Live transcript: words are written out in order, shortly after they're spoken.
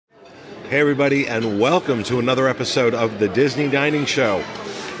Hey everybody, and welcome to another episode of the Disney Dining Show,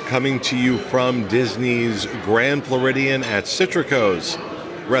 coming to you from Disney's Grand Floridian at Citricos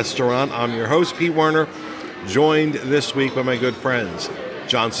restaurant. I'm your host, Pete Werner, joined this week by my good friends,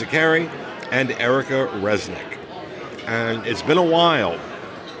 John Sicari and Erica Resnick. And it's been a while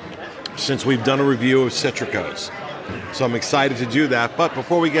since we've done a review of Citricos, so I'm excited to do that. But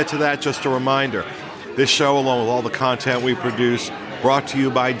before we get to that, just a reminder, this show, along with all the content we produce, brought to you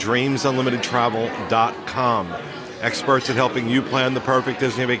by DreamsUnlimitedTravel.com, experts at helping you plan the perfect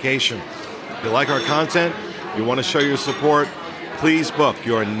Disney vacation. If you like our content, you want to show your support, please book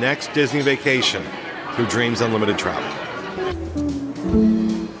your next Disney vacation through Dreams Unlimited Travel.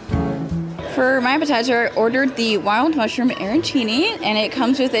 For my appetizer, I ordered the wild mushroom arancini, and it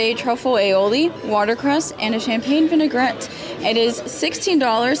comes with a truffle aioli, watercress, and a champagne vinaigrette. It is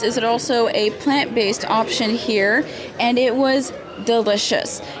 $16. Is it also a plant-based option here? And it was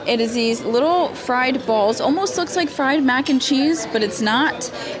delicious. It is these little fried balls, almost looks like fried mac and cheese, but it's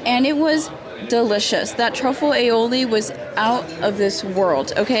not. And it was delicious. That truffle aioli was out of this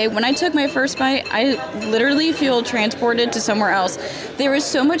world, okay? When I took my first bite, I literally feel transported to somewhere else. There is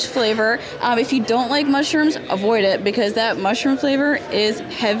so much flavor. If you don't like mushrooms, avoid it, because that mushroom flavor is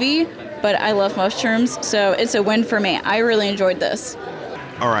heavy, but I love mushrooms, so it's a win for me. I really enjoyed this.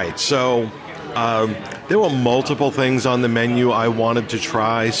 All right, so there were multiple things on the menu I wanted to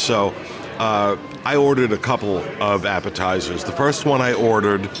try, so I ordered a couple of appetizers. The first one I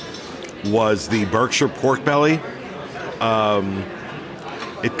ordered was the Berkshire pork belly.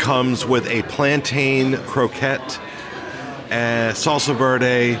 It comes with a plantain croquette, and salsa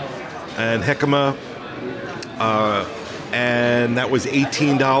verde, and jicama, and that was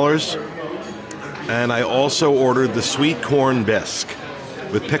 $18. And I also ordered the sweet corn bisque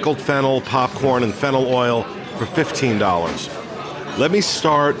with pickled fennel, popcorn, and fennel oil for $15. Let me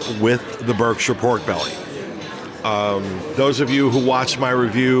start with the Berkshire pork belly. Those of you who watched my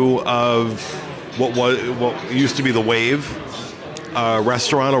review of what used to be the Wave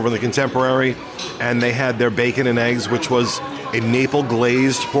restaurant over in the Contemporary, and they had their bacon and eggs, which was a maple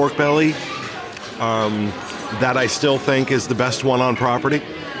glazed pork belly, that I still think is the best one on property.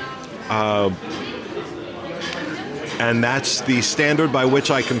 And that's the standard by which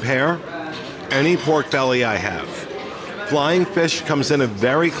I compare any pork belly I have. Flying Fish comes in a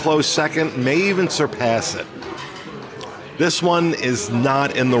very close second, may even surpass it. This one is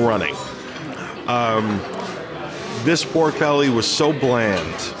not in the running. This pork belly was so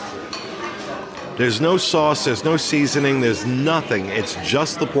bland. There's no sauce, there's no seasoning, there's nothing. It's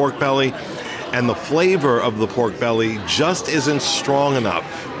just the pork belly, and the flavor of the pork belly just isn't strong enough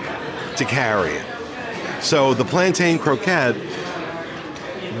to carry it. So the plantain croquette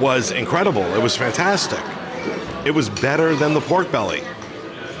was incredible. It was fantastic. It was better than the pork belly.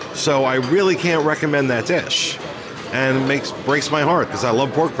 So I really can't recommend that dish. And it breaks my heart because I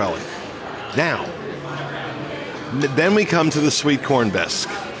love pork belly. Now, then we come to the sweet corn bisque.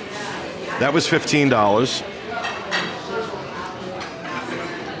 That was $15.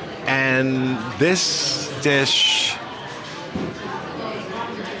 And this dish,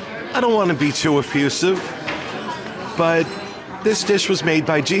 I don't want to be too effusive, but this dish was made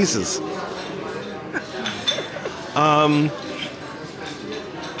by Jesus.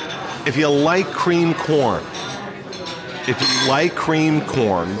 If you like cream corn,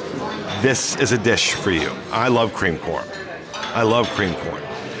 this is a dish for you. I love cream corn.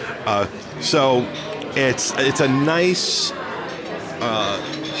 So it's a nice,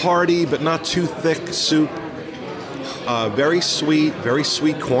 hearty but not too thick soup. Very sweet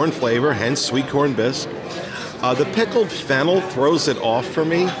corn flavor, hence sweet corn bisque. The pickled fennel throws it off for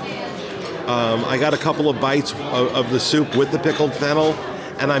me. I got a couple of bites of the soup with the pickled fennel,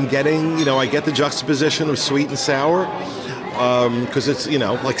 and I'm getting, I get the juxtaposition of sweet and sour, because it's,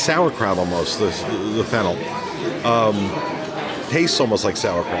 like sauerkraut almost, the fennel. Tastes almost like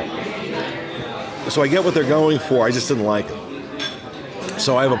sauerkraut. So I get what they're going for, I just didn't like it.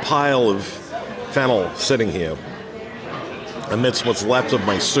 So I have a pile of fennel sitting here amidst what's left of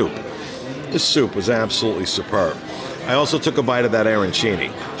my soup. This soup was absolutely superb. I also took a bite of that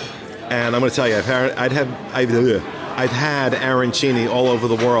arancini. And I'm going to tell you, I've had arancini all over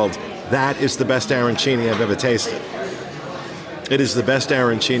the world. That is the best arancini I've ever tasted. It is the best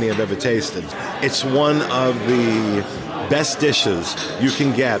arancini I've ever tasted. It's one of the best dishes you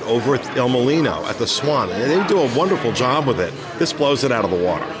can get over at El Molino at the Swan. And they do a wonderful job with it. This blows it out of the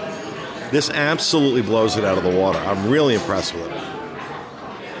water. This absolutely blows it out of the water. I'm really impressed with it.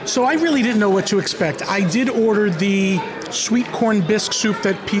 So I really didn't know what to expect. I did order the sweet corn bisque soup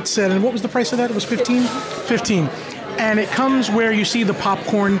that Pete said, and what was the price of that? It was $15? $15. And it comes where you see the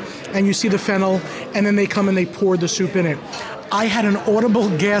popcorn and you see the fennel, and then they come and they pour the soup in it. I had an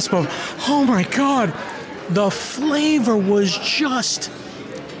audible gasp of, oh my God, the flavor was just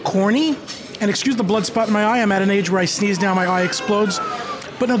corny. And excuse the blood spot in my eye, I'm at an age where I sneeze now, my eye explodes.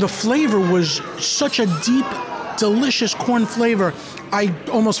 But no, the flavor was such a deep, delicious corn flavor. I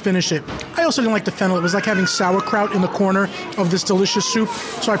almost finished it. I also didn't like the fennel. It was like having sauerkraut in the corner of this delicious soup,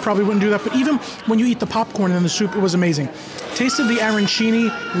 so I probably wouldn't do that. But even when you eat the popcorn in the soup, it was amazing. Tasted the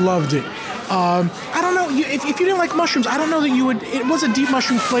arancini, loved it. I don't know, if you didn't like mushrooms, I don't know that you would, it was a deep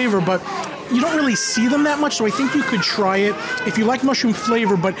mushroom flavor, but you don't really see them that much, so I think you could try it. If you like mushroom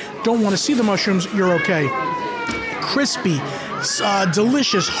flavor but don't want to see the mushrooms, you're okay. Crispy,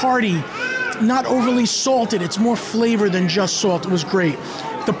 delicious, hearty, not overly salted. It's more flavor than just salt. It was great.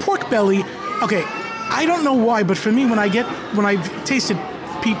 The pork belly, okay, I don't know why, but for me, when I've tasted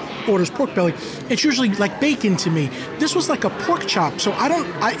Pete orders pork belly, it's usually like bacon to me. This was like a pork chop, so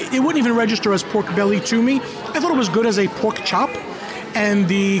it wouldn't even register as pork belly to me. I thought it was good as a pork chop, and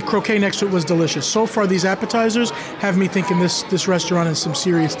the croquet next to it was delicious. So far, these appetizers have me thinking this restaurant is some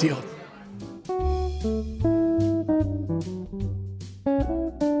serious deal.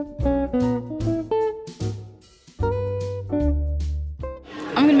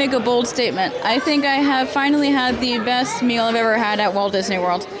 I'm going to make a bold statement. I think I have finally had the best meal I've ever had at Walt Disney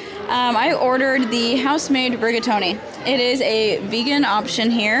World. I ordered the house-made rigatoni. It is a vegan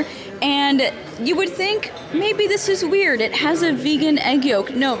option here, and you would think maybe this is weird. It has a vegan egg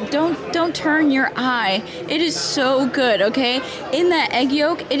yolk. No, don't turn your eye. It is so good, okay? In that egg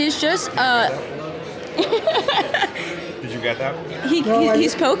yolk, it is just Did you get that?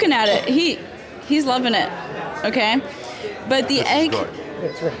 He's poking at it. He's loving it, okay? But the egg...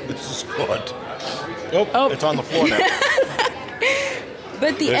 That's right. This is good. Oh, it's on the floor now.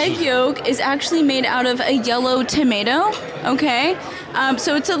 But the egg yolk is actually made out of a yellow tomato, okay?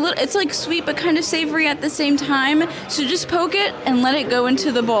 So it's like sweet but kind of savory at the same time. So just poke it and let it go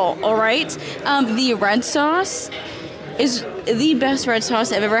into the bowl, all right? The red sauce is the best red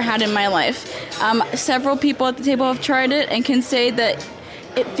sauce I've ever had in my life. Several people at the table have tried it and can say that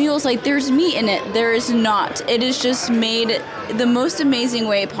it feels like there's meat in it. There is not. It is just made the most amazing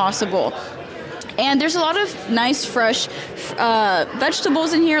way possible. And there's a lot of nice, fresh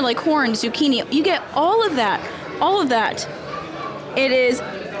vegetables in here, like corn, zucchini. You get all of that. All of that. It is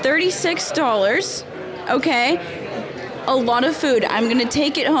 $36, okay? A lot of food. I'm going to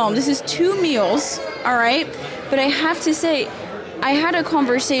take it home. This is 2 meals, all right? But I have to say, I had a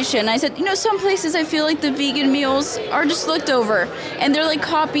conversation. I said, some places I feel like the vegan meals are just looked over, and they're like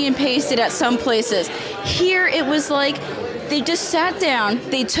copy and pasted at some places. Here, it was like they just sat down,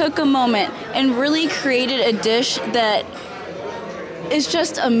 they took a moment, and really created a dish that is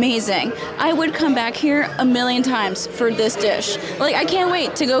just amazing. I would come back here 1,000,000 times for this dish. Like, I can't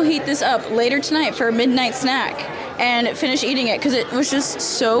wait to go heat this up later tonight for a midnight snack and finish eating it, because it was just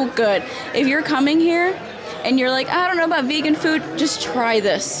so good. If you're coming here and you're like, I don't know about vegan food, just try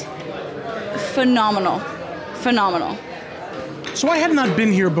this. Phenomenal. Phenomenal. So I had not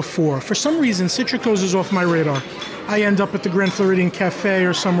been here before. For some reason, Citricos is off my radar. I end up at the Grand Floridian Cafe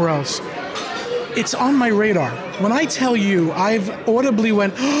or somewhere else. It's on my radar. When I tell you, I've audibly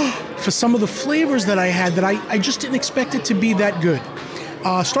went, for some of the flavors that I had that I just didn't expect it to be that good.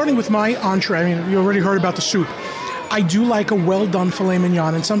 Starting with my entree, you already heard about the soup. I do like a well-done filet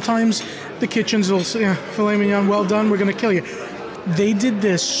mignon, and sometimes the kitchens will say, filet mignon, well done, we're going to kill you. They did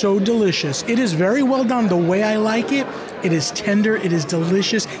this so delicious. It is very well done the way I like it. It is tender, it is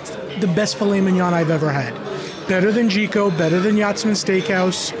delicious. It's the best filet mignon I've ever had. Better than Gico, better than Yachtsman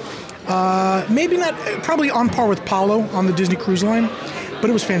Steakhouse. Maybe not, probably on par with Palo on the Disney Cruise Line, but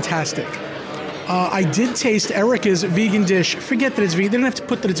it was fantastic. I did taste Erica's vegan dish. Forget that it's vegan. They don't have to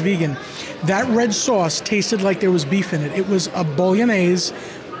put that it's vegan. That red sauce tasted like there was beef in it. It was a bolognese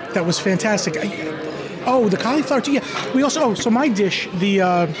that was fantastic. The cauliflower too. Yeah. We also. So my dish, the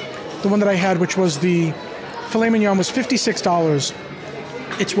one that I had, which was the filet mignon, was $56.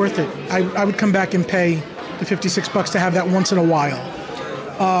 It's worth it. I would come back and pay the $56 to have that once in a while.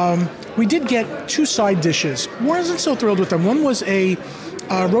 We did get 2 side dishes. Wasn't so thrilled with them. One was a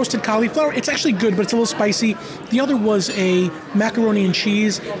roasted cauliflower. It's actually good, but it's a little spicy. The other was a macaroni and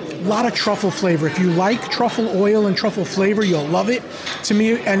cheese. A lot of truffle flavor. If you like truffle oil and truffle flavor, you'll love it. To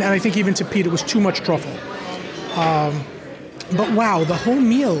me, and I think even to Pete, it was too much truffle. But wow, the whole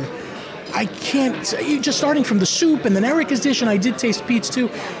meal, I can't, just starting from the soup and then Erica's dish, and I did taste Pete's too.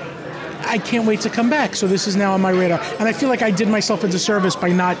 I can't wait to come back. So this is now on my radar. And I feel like I did myself a disservice by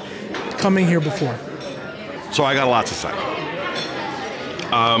not coming here before. So I got a lot to say.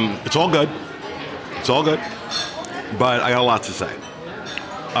 It's all good. It's all good. but I got a lot to say.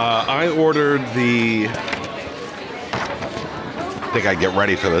 I ordered the... I think I get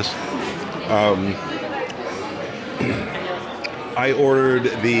ready for this. I ordered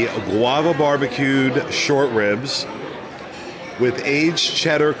the guava barbecued short ribs with aged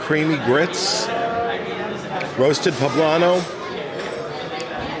cheddar creamy grits, roasted poblano,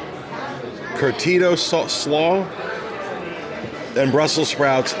 curtido slaw, and Brussels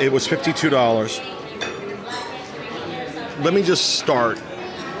sprouts. It was $52. Let me just start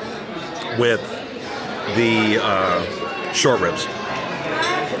with the short ribs.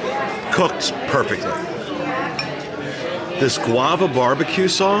 Cooked perfectly. This guava barbecue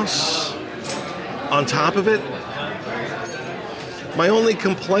sauce on top of it. My only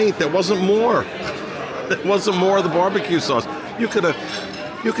complaint, there wasn't more. There wasn't more of the barbecue sauce. You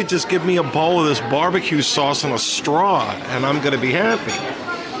could just give me a bowl of this barbecue sauce and a straw, and I'm going to be happy.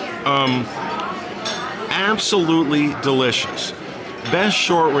 Absolutely delicious. Best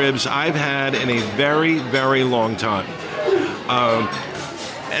short ribs I've had in a very, very long time.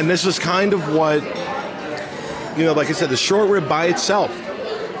 And this is kind of what, like I said, the short rib by itself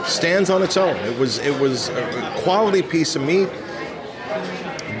stands on its own. It was a quality piece of meat.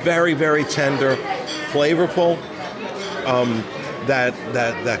 Very, very tender, flavorful. That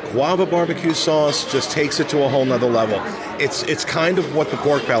guava barbecue sauce just takes it to a whole nother level. It's kind of what the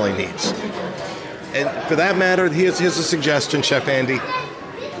pork belly needs. And for that matter, here's a suggestion, Chef Andy.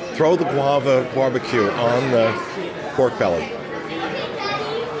 Throw the guava barbecue on the pork belly.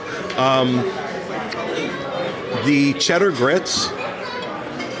 The cheddar grits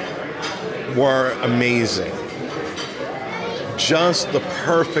were amazing. Just the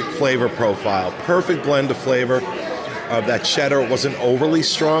perfect flavor profile, perfect blend of flavor of that cheddar. It wasn't overly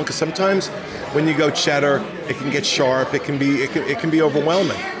strong, because sometimes when you go cheddar, it can get sharp. It can be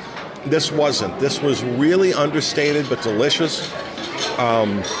overwhelming. This wasn't. This was really understated but delicious,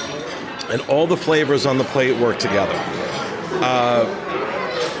 and all the flavors on the plate worked together.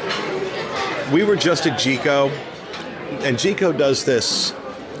 We were just at Gico, and Gico does this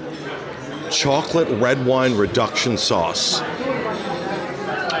chocolate red wine reduction sauce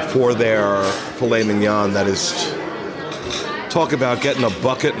for their filet mignon. That is, talk about getting a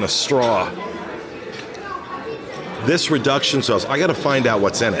bucket and a straw. This reduction sauce, I got to find out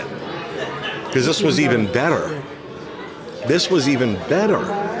what's in it, because this was even better. This was even better.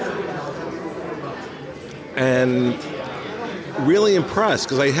 And really impressed,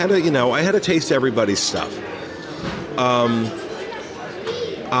 because I had to taste everybody's stuff. When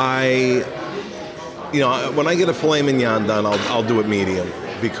I get a filet mignon done, I'll do it medium,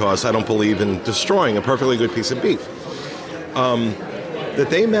 because I don't believe in destroying a perfectly good piece of beef. That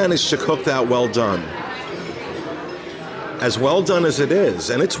they managed to cook that well done as it is,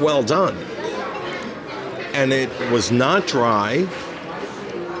 and it's well done. And it was not dry.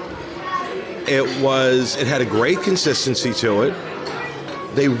 It had a great consistency to it.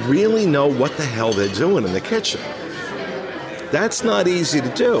 They really know what the hell they're doing in the kitchen. That's not easy to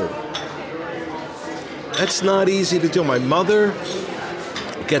do. That's not easy to do. My mother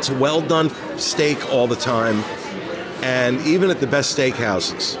gets well done steak all the time, and even at the best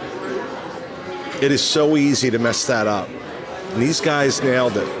steakhouses, it is so easy to mess that up. And these guys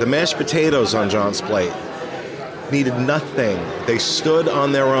nailed it. The mashed potatoes on John's plate needed nothing. They stood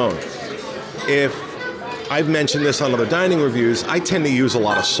on their own. If I've mentioned this on other dining reviews, I tend to use a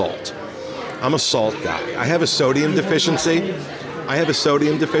lot of salt. I'm a salt guy. I have a sodium deficiency.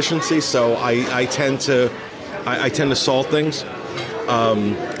 So I tend to salt things.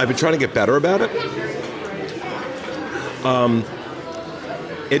 I've been trying to get better about it.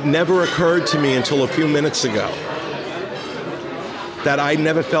 It never occurred to me until a few minutes ago that I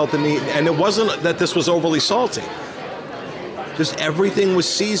never felt the need, and it wasn't that this was overly salty. Just everything was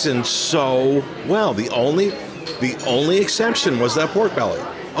seasoned so well. The only exception was that pork belly.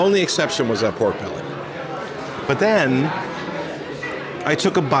 But then I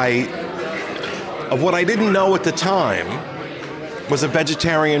took a bite of what I didn't know at the time was a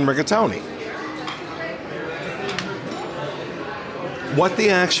vegetarian rigatoni. What the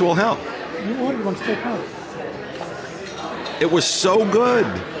actual hell? You ordered one to take home. It was so good.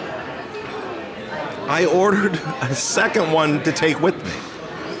 I ordered a second one to take with me,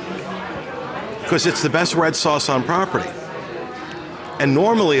 because it's the best red sauce on property. And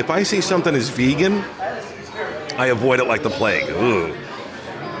normally, if I see something as vegan, I avoid it like the plague. Ugh.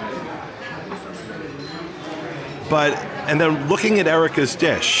 And then looking at Erica's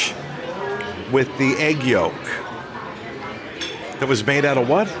dish with the egg yolk that was made out of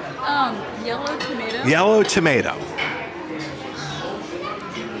what? Yellow tomato. Yellow tomato.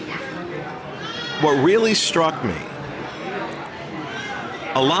 What really struck me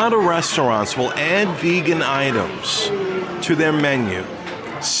A lot of restaurants will add vegan items to their menu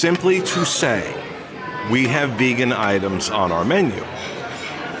simply to say, we have vegan items on our menu.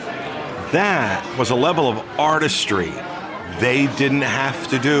 That was a level of artistry they didn't have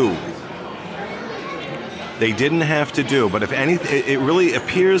to do. They didn't have to do, but if anything, it really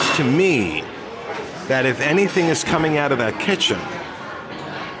appears to me that if anything is coming out of that kitchen,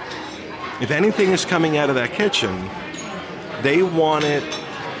 they want it.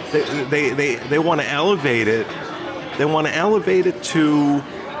 They want to elevate it. They want to elevate it to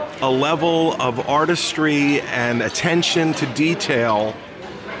a level of artistry and attention to detail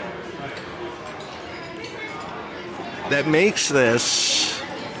that makes this.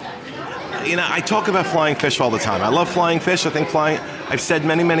 I talk about flying fish all the time. I love flying fish. I've said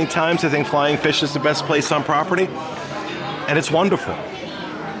many, many times, I think flying fish is the best place on property, and it's wonderful.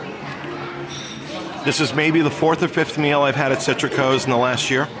 This is maybe the fourth or fifth meal I've had at Citricos in the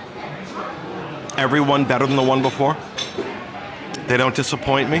last year. Every one better than the one before. They don't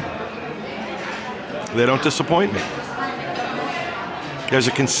disappoint me. There's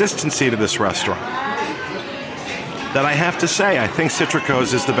a consistency to this restaurant that I have to say, I think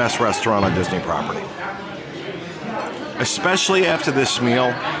Citricos is the best restaurant on Disney property. Especially after this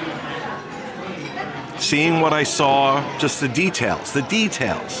meal, seeing what I saw, just the details.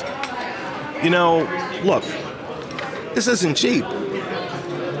 Look, this isn't cheap.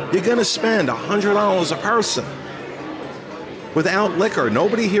 You're going to spend $100 a person without liquor.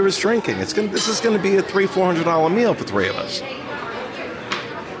 Nobody here is drinking. This is going to be a $300-400 meal for three of us.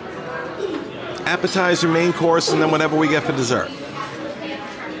 Appetizer, main course, and then whatever we get for dessert.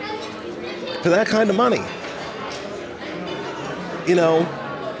 For that kind of money, you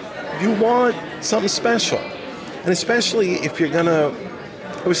want something special. And especially if you're going to,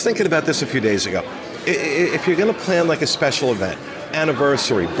 I was thinking about this a few days ago. If you're going to plan like a special event,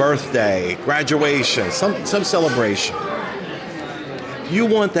 anniversary, birthday, graduation, some celebration, you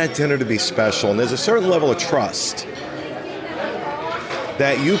want that dinner to be special. And there's a certain level of trust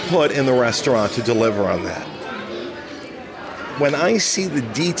that you put in the restaurant to deliver on that. When I see the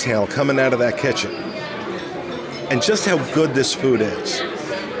detail coming out of that kitchen and just how good this food is,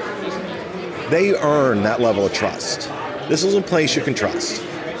 they earn that level of trust. This is a place you can trust.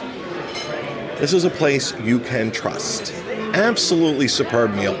 Absolutely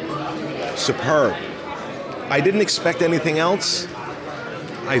superb meal. Superb. I didn't expect anything else.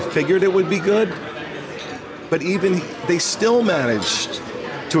 I figured it would be good. But even they still managed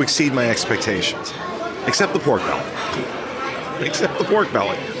to exceed my expectations. Except the pork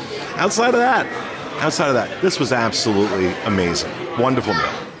belly. Outside of that, this was absolutely amazing. Wonderful meal.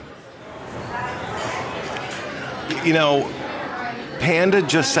 Panda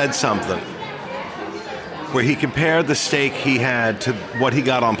just said something where he compared the steak he had to what he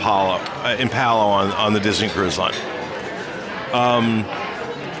got on Palo on the Disney Cruise Line.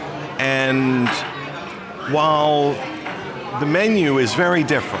 And while the menu is very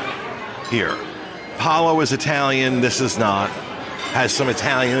different here, Palo is Italian, this is not. Has some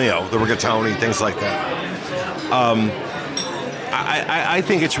Italian, the rigatoni, things like that. I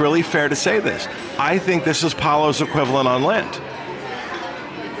think it's really fair to say this. I think this is Palo's equivalent on land.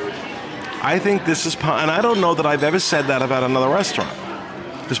 I think this is, and I don't know that I've ever said that about another restaurant.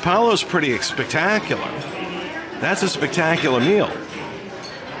 Because Palo's pretty spectacular. That's a spectacular meal.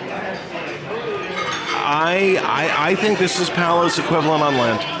 I think this is Palo's equivalent on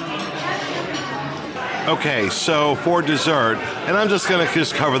land. Okay, so for dessert, and I'm just going to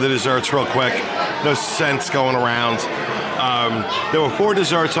cover the desserts real quick. No sense going around. There were 4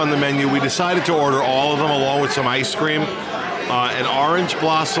 desserts on the menu. We decided to order all of them along with some ice cream. An orange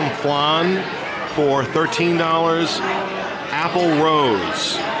blossom flan for $13. Apple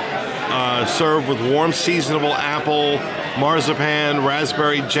rose, served with warm seasonable apple, marzipan,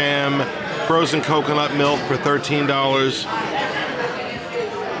 raspberry jam, frozen coconut milk for $13.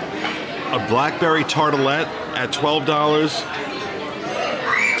 A blackberry tartelette at $12.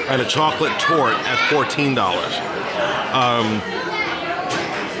 And a chocolate torte at $14.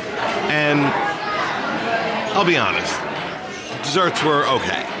 And I'll be honest, desserts were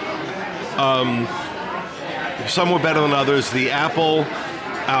okay. Some were better than others. The apple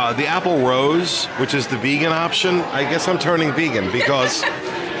rose, which is the vegan option, I guess I'm turning vegan because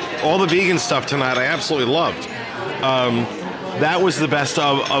all the vegan stuff tonight I absolutely loved. That was the best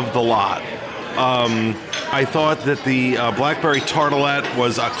of the lot. I thought that the blackberry tartelette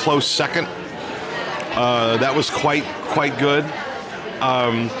was a close second. That was quite good.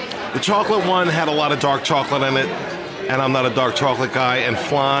 The chocolate one had a lot of dark chocolate in it, and I'm not a dark chocolate guy. And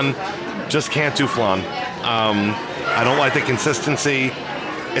flan, just can't do flan. I don't like the consistency.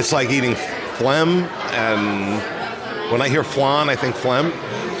 It's like eating phlegm, and when I hear flan, I think phlegm.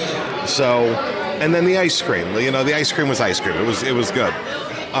 So, and then the ice cream. You know, the ice cream was ice cream. It was good.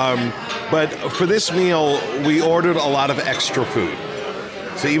 But for this meal, we ordered a lot of extra food.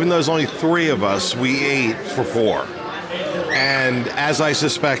 So even though there's only 3 of us, we ate for 4. And as I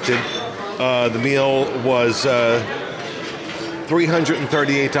suspected, the meal was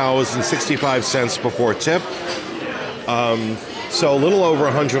 $338.65 before tip. So a little over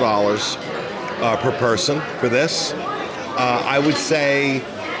 $100 per person for this. I would say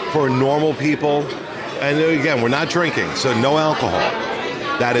for normal people, and again, we're not drinking, so no alcohol.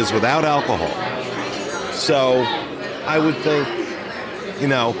 That is without alcohol. So I would think, you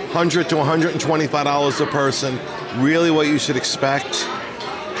know, $100 to $125 a person, really what you should expect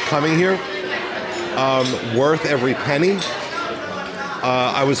coming here. Worth every penny.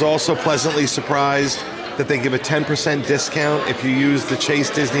 I was also pleasantly surprised that they give a 10% discount if you use the Chase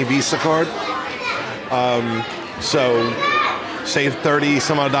Disney Visa card. So save $30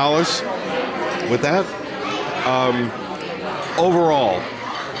 some odd dollars with that. Overall,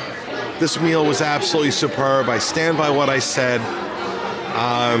 this meal was absolutely superb. I stand by what I said.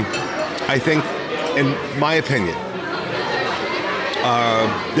 I think, in my opinion,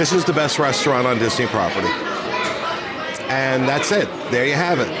 this is the best restaurant on Disney property. And that's it. There you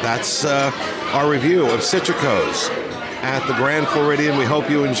have it. That's our review of Citricos at the Grand Floridian. We hope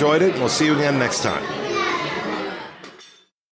you enjoyed it. We'll see you again next time.